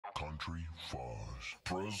Country Fuzz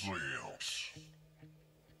Presents.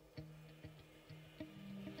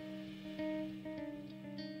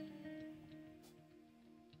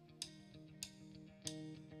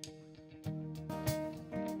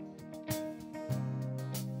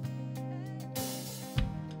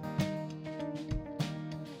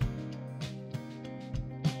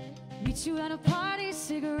 Meet you at a party,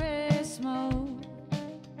 cigarette smoke.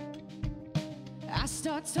 I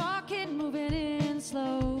start talking, moving in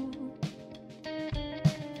slow.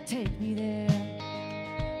 Take me there,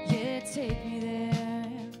 yeah, take me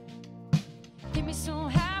there. Get me so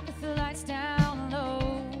high with the lights down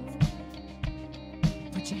low.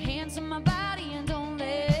 Put your hands on my body and don't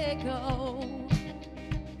let go.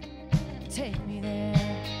 Take me there,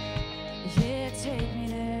 yeah, take me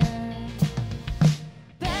there.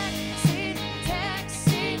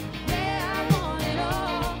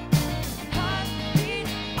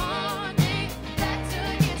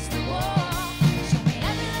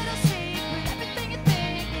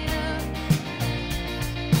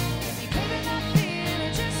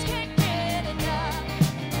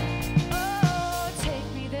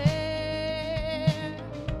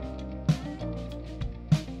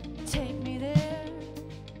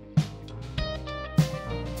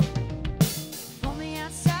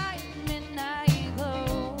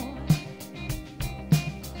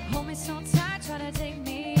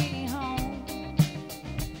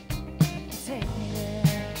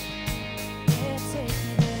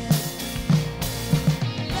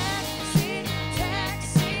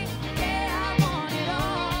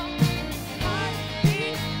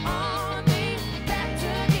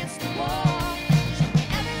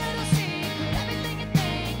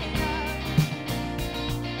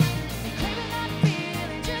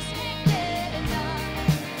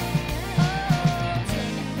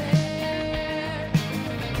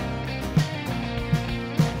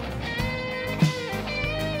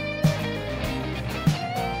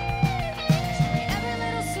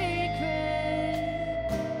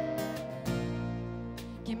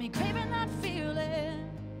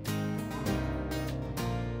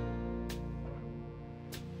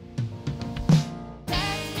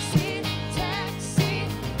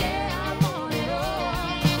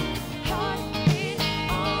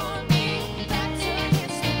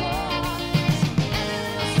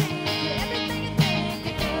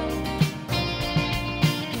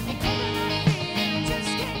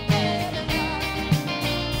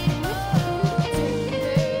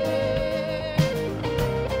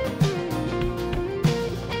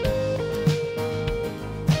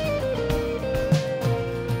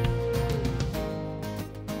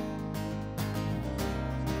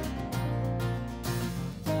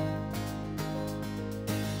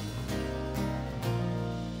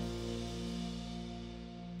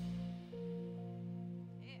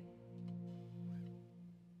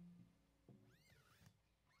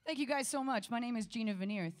 Thank you guys so much. My name is Gina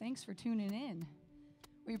Venier. Thanks for tuning in.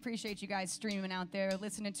 We appreciate you guys streaming out there,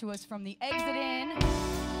 listening to us from the Exit Inn,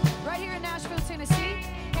 right here in Nashville, Tennessee.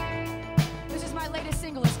 This is my latest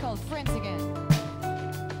single. It's called Friends Again.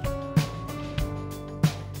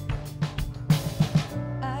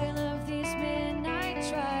 I love these midnight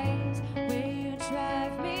drives where you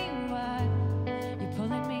drive me wild. You're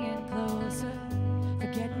pulling me in closer,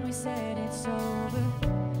 forgetting we said it's over.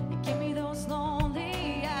 You give me those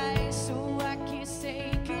lonely eyes so I can't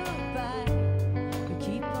say goodbye. You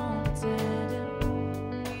keep on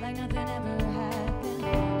pretending like nothing ever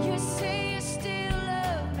happened. You say you still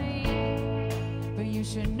love me, but you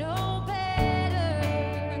should know better.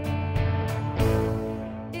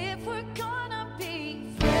 If we're gonna be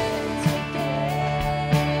friends again,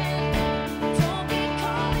 don't be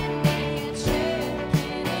calling me and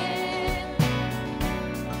checking in.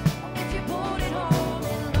 If you're bored at home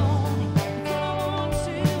and lonely, you're gonna want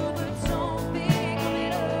to, but don't be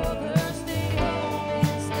coming over. Stay home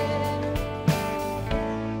instead.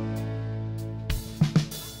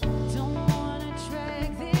 Don't wanna drag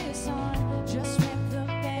this on, just rip the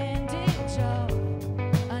Band-Aid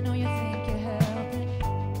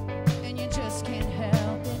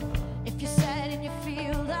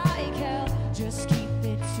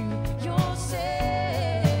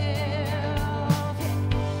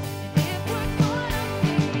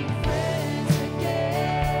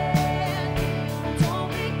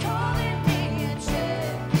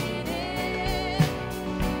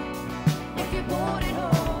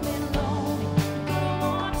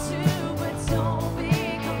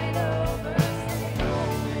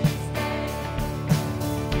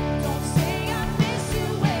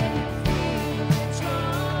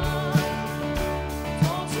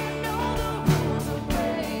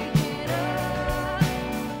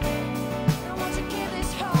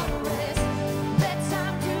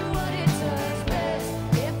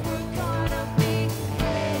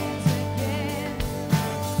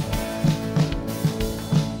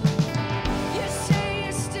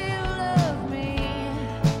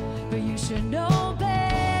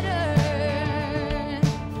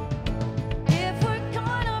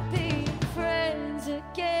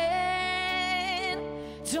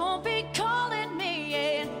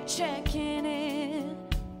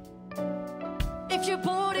If you're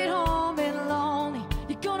bored at home and lonely,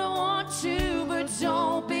 you're gonna want to, but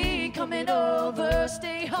don't be coming over.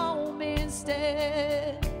 Stay home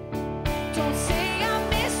instead. Don't say I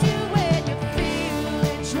miss you when you're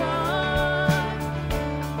feeling drunk.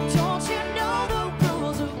 Don't you know the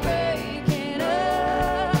rules of breaking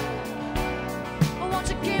up? Won't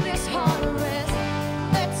you give this heart a rest?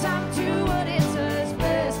 Let time do what it does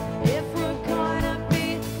best. If we're gonna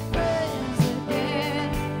be friends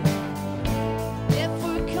again, if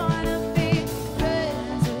we're gonna be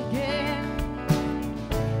friends again.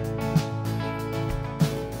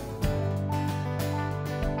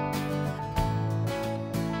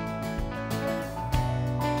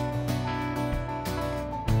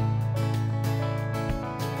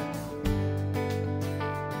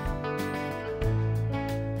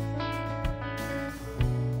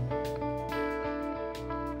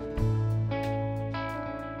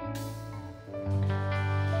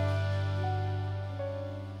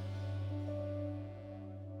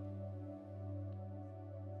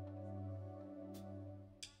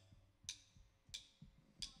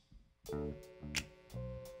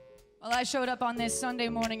 Well, I showed up on this Sunday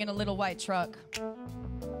morning in a little white truck.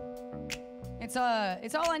 It's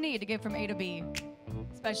all I need to get from A to B,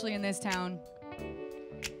 especially in this town.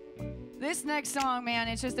 This next song, man,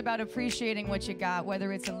 it's just about appreciating what you got,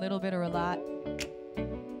 whether it's a little bit or a lot.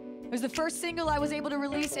 It was the first single I was able to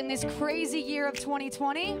release in this crazy year of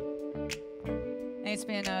 2020. And it's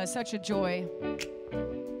been such a joy.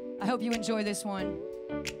 I hope you enjoy this one.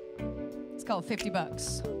 It's called 50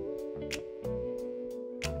 Bucks.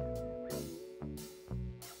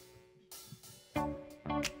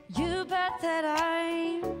 You bet that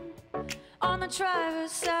I'm on the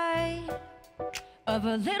driver's side of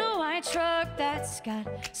a little white truck that's got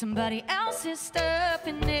somebody else's stuff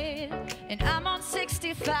in it. And I'm on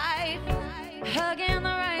 65, hugging the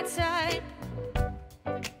right side.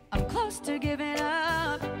 I'm close to giving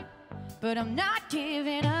up, but I'm not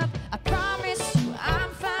giving up. I promise you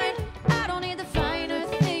I'm fine. I don't need the finer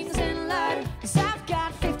things in life, 'cause I've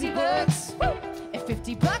got 50 bucks. Woo! And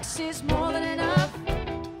 50 bucks is more than enough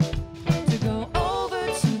to go over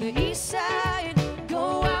to the east side,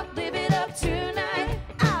 go out, live it up tonight.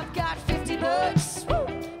 I've got 50 bucks. Woo!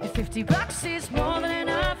 And 50 bucks is more than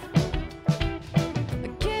enough.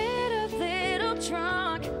 Get a little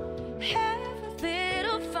drunk, have a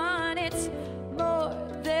little fun. It's more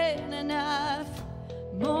than enough,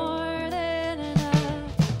 more than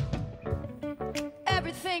enough.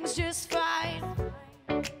 Everything's just fine,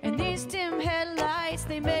 and these dim headlights,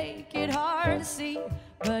 they make it hard to see,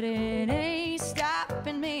 but it ain't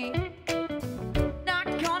stopping me. Not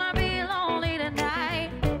gonna be lonely tonight,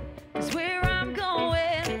 'cause where I'm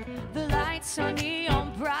going, the lights are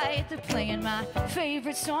neon bright. They're playing my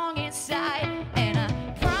favorite song inside, and I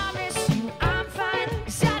promise you I'm fine,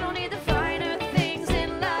 'cause I don't need the finer things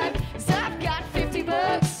in life, 'cause I've got 50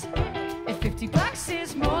 bucks, and 50 bucks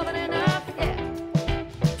is more than enough, yeah,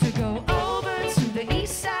 to go over to the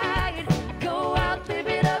east side, go out, live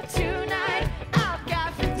it up tonight. I've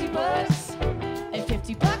got 50 bucks, and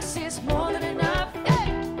 50 bucks is more than enough, yeah,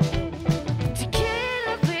 to get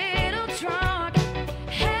a little drunk,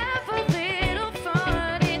 have a little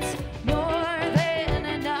fun. It's more than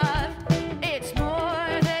enough, it's more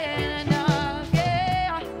than enough,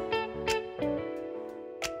 yeah.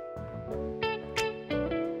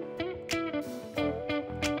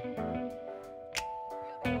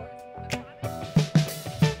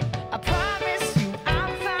 I promise you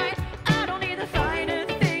I'm fine. I don't need the finer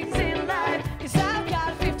things in life, 'cause I've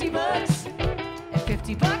got 50 bucks, and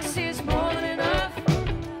 50 bucks is more than enough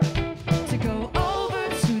to go over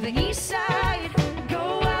to the east side,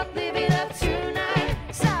 go out, live it up tonight.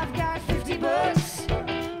 'Cause I've got 50 bucks,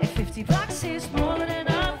 and 50 bucks is more than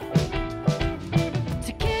enough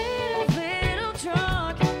to get a little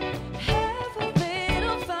drunk, have a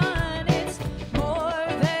little fun. It's more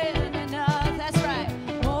than enough. That's right,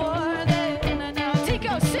 more than enough.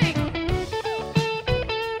 Tico, sing.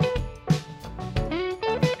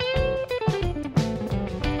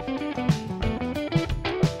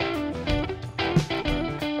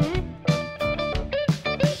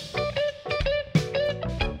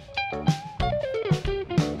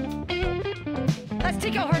 That's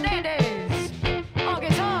Tico Hernandez on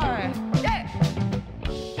guitar. Yeah.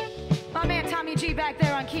 My man Tommy G back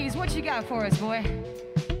there on keys. What you got for us, boy?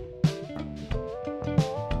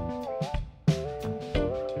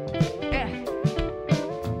 Yeah.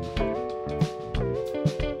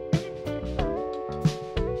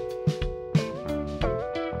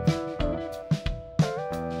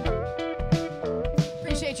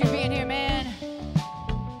 Appreciate you being here, man.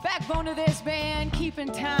 Backbone of this band, keep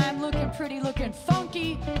keeping time, looking pretty, looking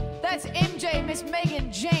funky. That's MJ, Miss Megan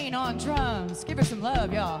Jane on drums. Give her some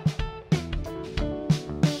love, y'all.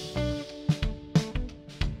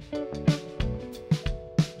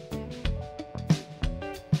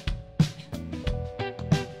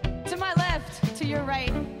 To my left, to your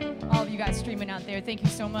right, all of you guys streaming out there, thank you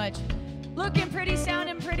so much. Looking pretty,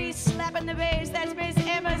 sounding pretty, slapping the bass, that's Miss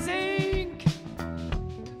Emma Zink.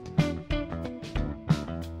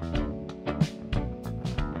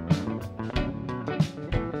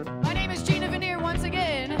 My name is Gina Venier once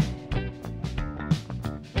again.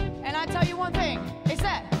 And I tell you one thing, it's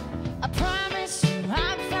that I promise you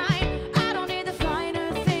I'm fine. I don't need the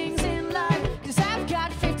finer things in life, 'cause I've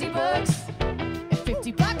got 50 bucks. And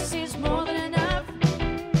 50 bucks is more than enough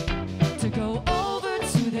to go over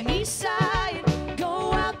to the east side.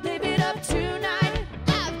 Go out, live it up tonight.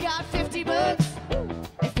 I've got 50 bucks.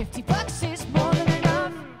 And 50 bucks is more than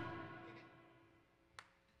enough.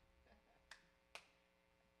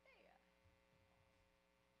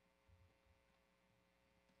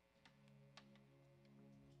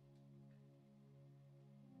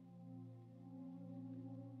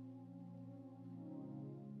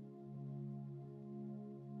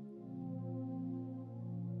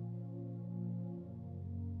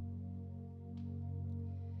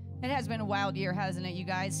 It has been a wild year, hasn't it, you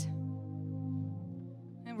guys?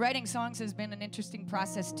 And writing songs has been an interesting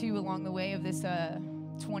process, too, along the way of this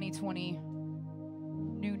 2020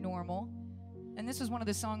 new normal. And this was one of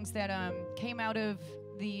the songs that came out of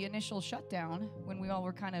the initial shutdown when we all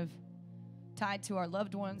were kind of tied to our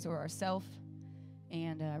loved ones or ourselves.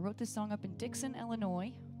 And I wrote this song up in Dixon,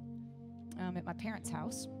 Illinois, at my parents'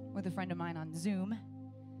 house with a friend of mine on Zoom.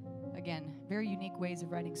 Again, very unique ways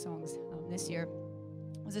of writing songs this year.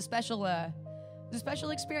 It was a special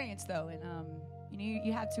experience, though, and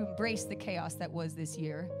you have to embrace the chaos that was this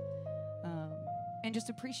year, and just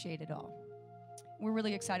appreciate it all. We're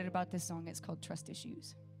really excited about this song. It's called Trust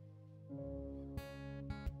Issues.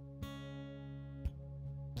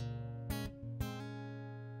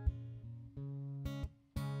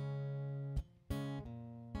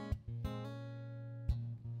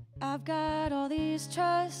 I've got all these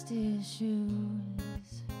trust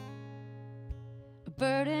issues, a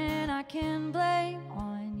burden I can blame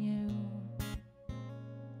on you.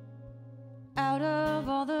 Out of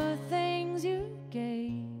all the things you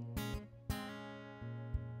gave,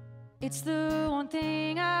 it's the one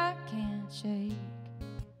thing I can't shake.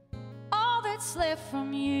 All that's left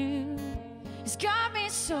from you has got me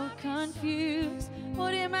so confused.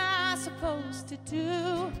 What am I supposed to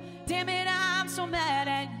do? Damn it, I'm so mad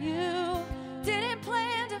at you. Didn't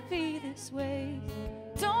plan to be this way.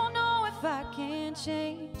 Don't know if I can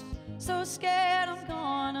change. So scared I'm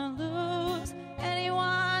gonna lose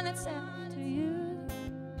anyone that's after you.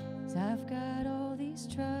 'Cause I've got all these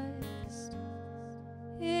trust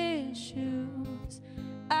issues.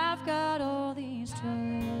 I've got all these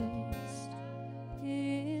trust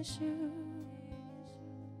issues.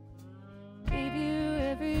 Gave you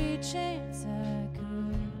every chance I could.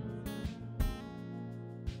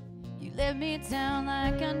 You let me down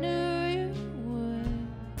like I knew you would.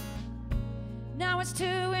 Now it's 2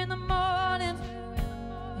 in the morning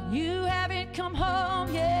and you haven't come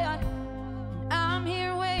home yet. And I'm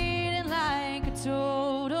here waiting like a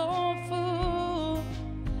total fool.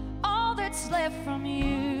 All that's left from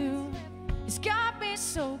you has got me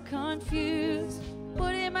so confused.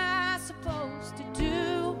 What am I supposed to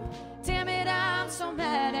do? Damn it, I'm so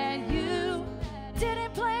mad at you.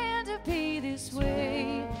 Didn't plan to be this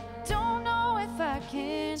way. Don't know if I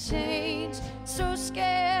can change. So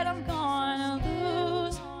scared I'm gonna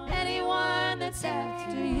lose anyone that's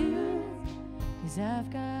after you. 'Cause I've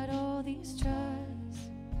got all these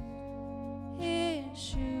trust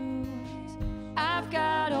issues. I've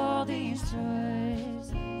got all these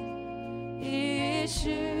trust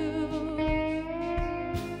issues.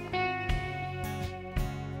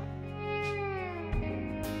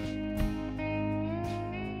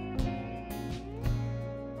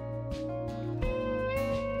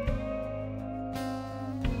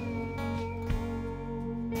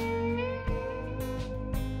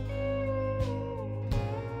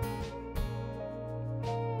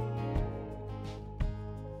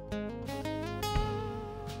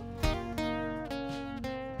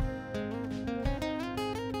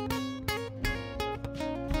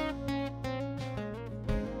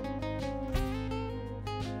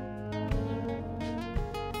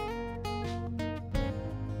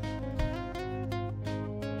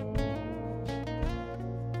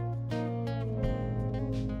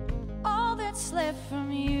 Left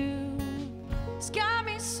from you, it's got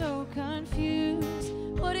me so confused.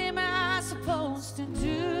 What am I supposed to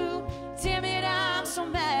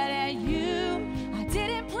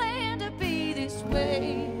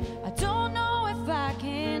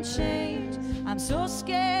so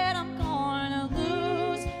scared I'm gonna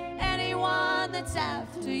lose anyone that's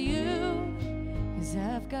after you. 'Cause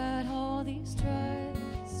I've got all these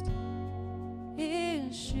trust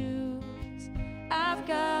issues. I've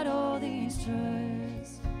got all these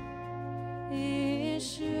trust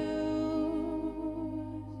issues.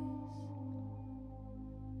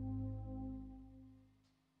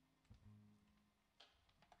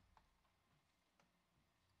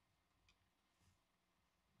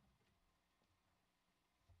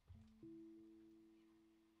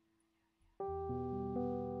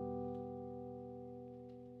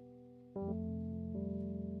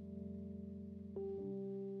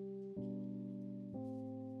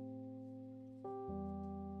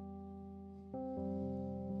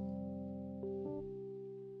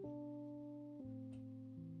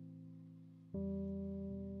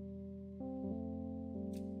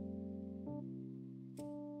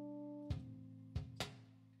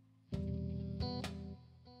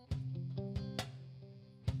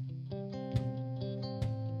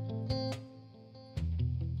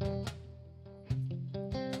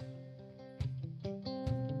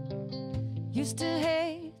 Used to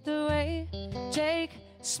hate the way Jake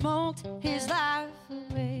smoked his life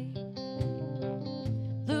away.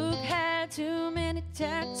 Luke had too many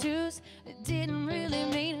tattoos that didn't really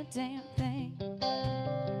mean a damn thing.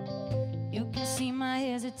 You can see my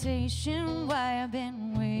hesitation, why I've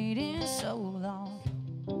been waiting so long.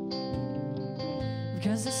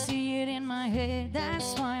 Because I see it in my head,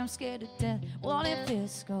 that's why I'm scared to death. What if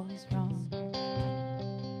this goes wrong?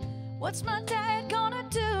 What's my dad gonna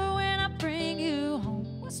do when I bring you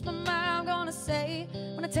home? What's my mom gonna say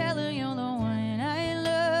when I tell her you're the one I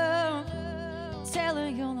love? Tell her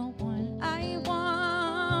you're the one I want.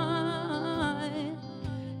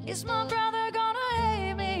 Is my brother gonna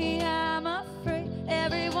hate me? I'm afraid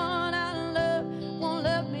everyone I love won't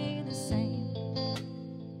love me the same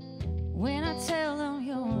when I tell them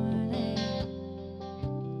your name,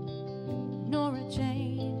 Nora Jane.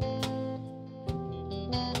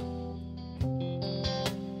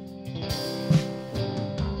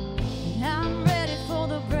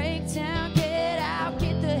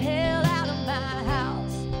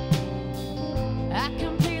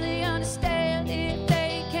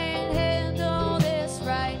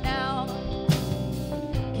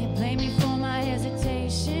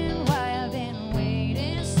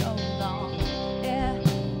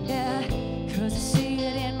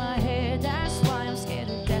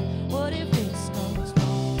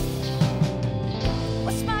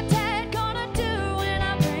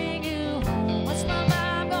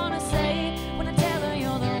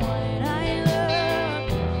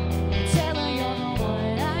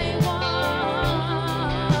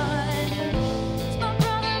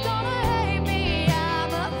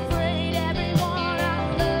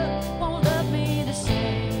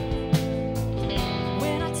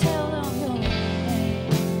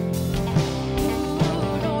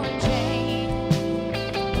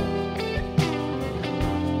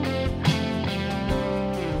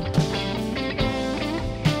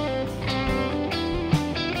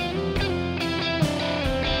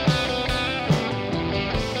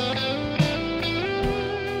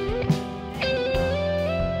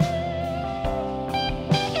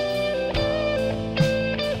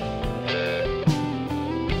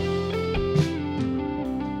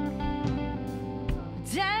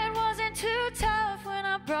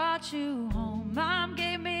 You home. Mom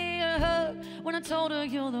gave me a hug when I told her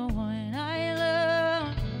you're the one I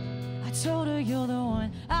love. I told her you're the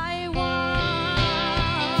one I want.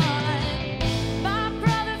 My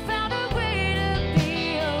brother found a way to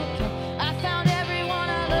be okay. I found everyone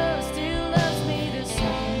I love still loves me the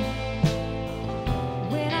same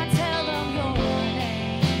when I tell them your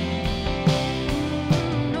name,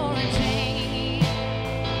 Nora Jane.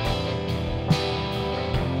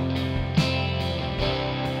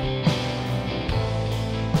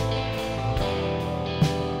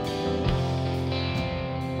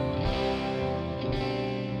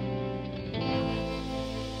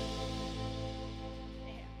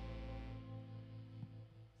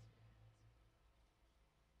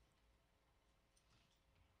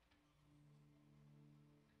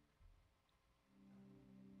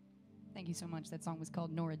 Thank you so much. That song was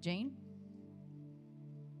called Nora Jane.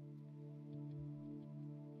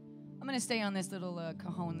 I'm going to stay on this little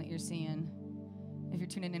cajon that you're seeing if you're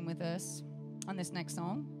tuning in with us on this next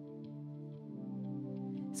song.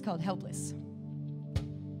 It's called Helpless.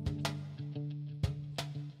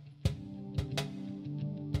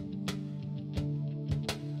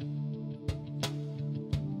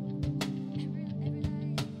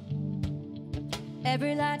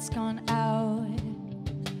 Every light's gone out.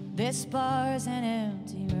 This bar's an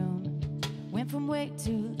empty room. Went from way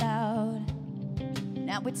too loud.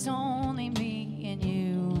 Now it's only me and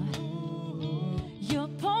you. You're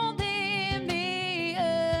pulling me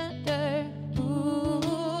under.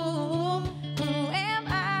 Ooh, who am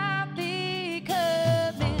I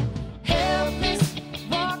becoming? Helpless.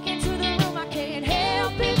 Walk into the room, I can't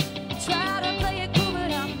help it. Try to play it cool,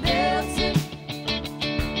 but I'm melting.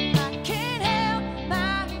 I can't help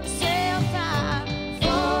myself. I'm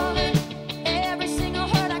falling. Every single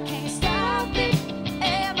hurt, I can't stop it.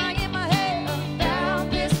 Am I in my head about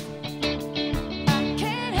this? I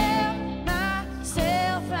can't help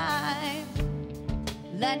myself. I'm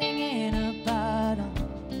landing in a bottle,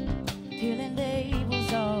 peeling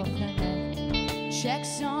labels off the net.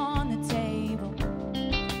 Checks on the table,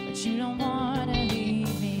 but you don't wanna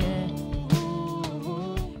leave me yet.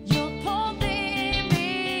 You're pulling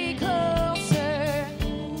me closer.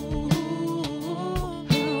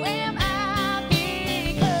 Who am I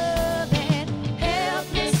becoming?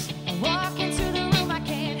 Helpless. I walk into the room, I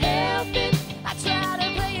can't help it. I try to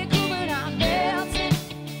play it cool, but I'm melting.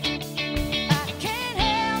 I can't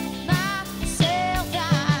help myself.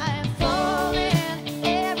 I'm falling.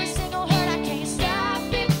 Every single hurt, I can't stop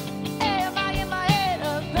it. Am I in my head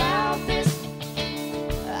about this?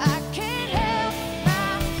 I can't help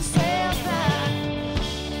myself.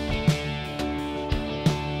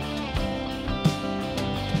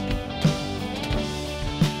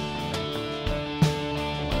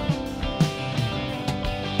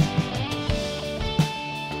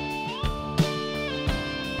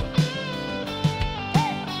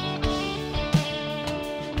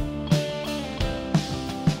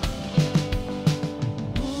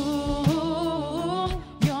 Ooh,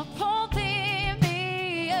 you're pulling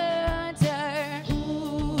me under.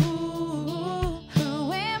 Ooh,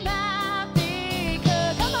 who am I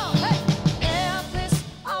becoming? Come on, hey! Helpless.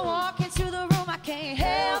 I walk into the room, I can't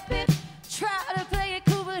help it. Try to play it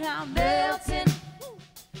cool, but I'm melting.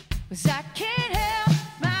 'Cause I can't help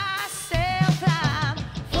myself. I'm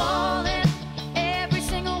falling. Every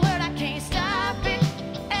single word, I can't stop it.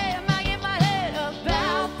 Am I in my head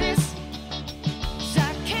about this? 'Cause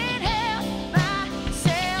I can't help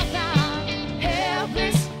myself. I'm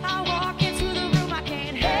helpless. I walk into the room, I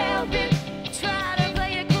can't help it. Try to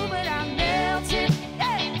play it cool, but I'm melting.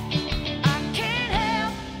 Yeah. I can't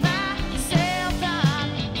help myself. I'm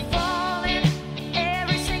falling.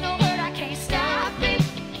 Every single word, I can't stop it.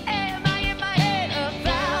 Am I in my head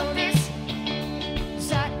about this?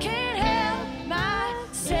 'Cause I can't help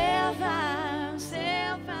myself. I'm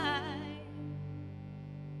self.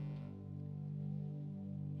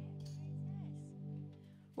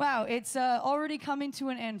 Wow, it's already coming to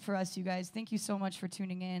an end for us, you guys. Thank you so much for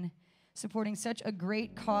tuning in, supporting such a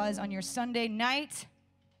great cause on your Sunday night.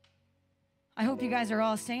 I hope you guys are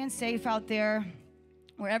all staying safe out there,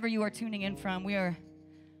 wherever you are tuning in from. We're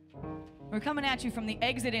coming at you from the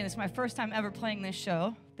exit in. It's my first time ever playing this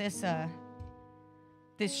show. This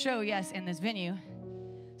show, yes, in this venue.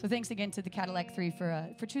 So thanks again to the Cadillac Three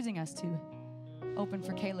for choosing us to open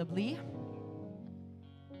for Caleb Lee.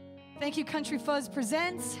 Thank you, Country Fuzz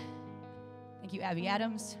Presents. Thank you, Abby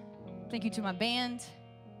Adams. Thank you to my band.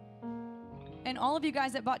 And all of you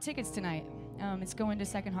guys that bought tickets tonight. It's going to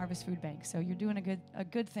Second Harvest Food Bank. So you're doing a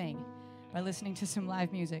good thing by listening to some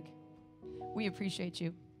live music. We appreciate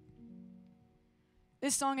you.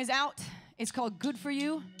 This song is out. It's called Good For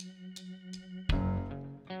You.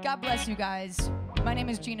 God bless you guys. My name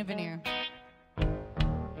is Gina Venier.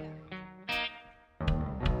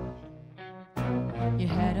 You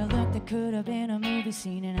had a look that could have been a movie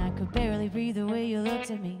scene, and I could barely breathe the way you looked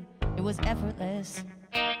at me. It was effortless,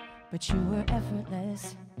 but you were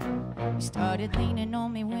effortless. You started leaning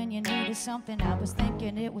on me when you needed something. I was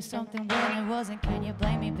thinking it was something when it wasn't. Can you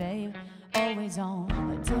blame me, babe? Always on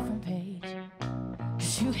a different page.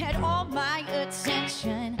 'Cause you had all my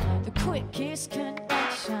attention, the quickest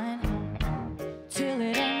connection, till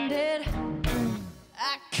it ended.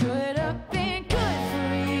 I could have been good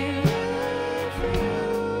for you,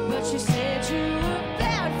 but you said you were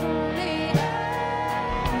bad for me.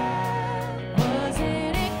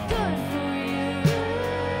 Wasn't it good for you?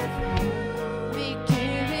 Me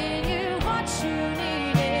giving you what you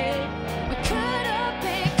needed. We could have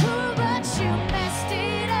been cool, but you messed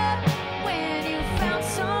it up when you found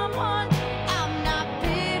someone. I'm not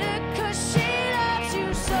bitter 'cause she loves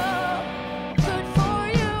you so. Good for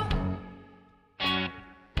you.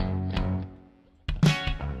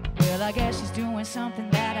 Well, I guess she's doing something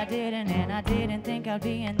that I didn't, and I didn't think I'd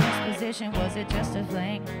be in this position. Was it just a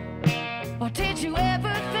fling? Or did you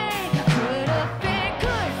ever think I could have been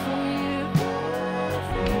good for you?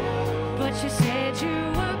 But you said you